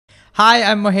Hi,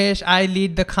 I'm Mahesh. I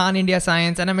lead the Khan India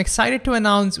Science, and I'm excited to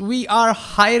announce we are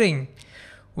hiring.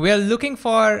 We're looking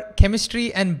for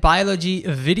chemistry and biology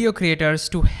video creators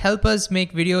to help us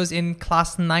make videos in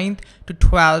class 9th to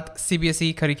 12th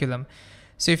CBSE curriculum.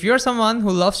 So if you're someone who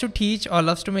loves to teach or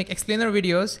loves to make explainer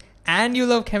videos and you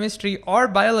love chemistry or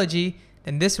biology,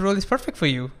 then this role is perfect for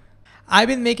you. I've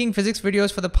been making physics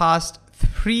videos for the past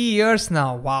 3 years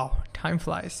now. Wow, time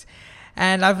flies.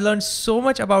 And I've learned so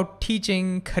much about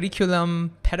teaching,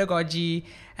 curriculum, pedagogy,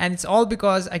 and it's all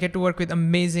because I get to work with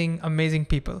amazing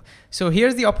people. So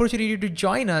here's the opportunity to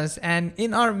join us and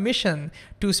in our mission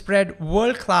to spread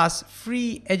world-class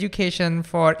free education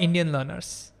for Indian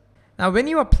learners. Now, when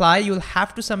you apply, you'll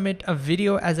have to submit a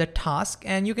video as a task,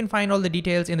 and you can find all the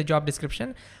details in the job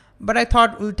description. But I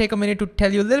thought we'll take a minute to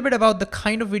tell you a little bit about the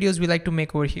kind of videos we like to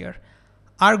make over here.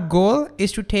 Our goal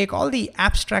is to take all the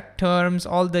abstract terms,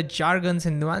 all the jargons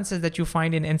and nuances that you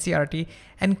find in NCERT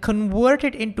and convert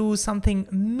it into something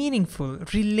meaningful,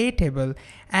 relatable,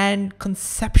 and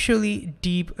conceptually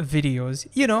deep videos,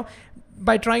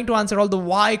 by trying to answer all the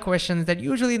why questions that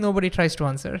usually nobody tries to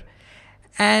answer.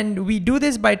 And we do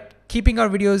this by keeping our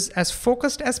videos as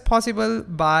focused as possible,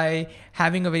 by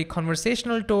having a very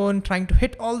conversational tone, trying to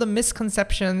hit all the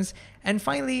misconceptions, and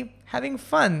finally having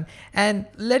fun and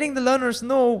letting the learners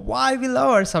know why we love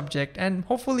our subject and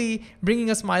hopefully bringing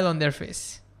a smile on their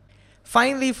face.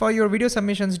 Finally, for your video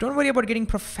submissions, don't worry about getting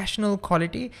professional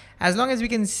quality. As long as we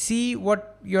can see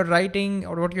what you're writing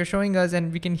or what you're showing us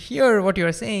and we can hear what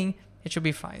you're saying, it should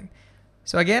be fine.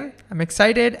 So again, I'm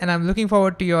excited and I'm looking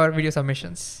forward to your video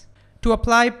submissions. To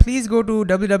apply, please go to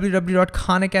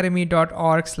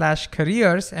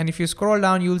www.khanacademy.org/careers, and if you scroll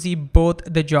down, you'll see both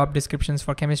the job descriptions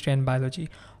for chemistry and biology,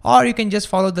 or you can just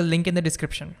follow the link in the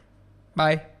description.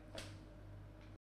 Bye.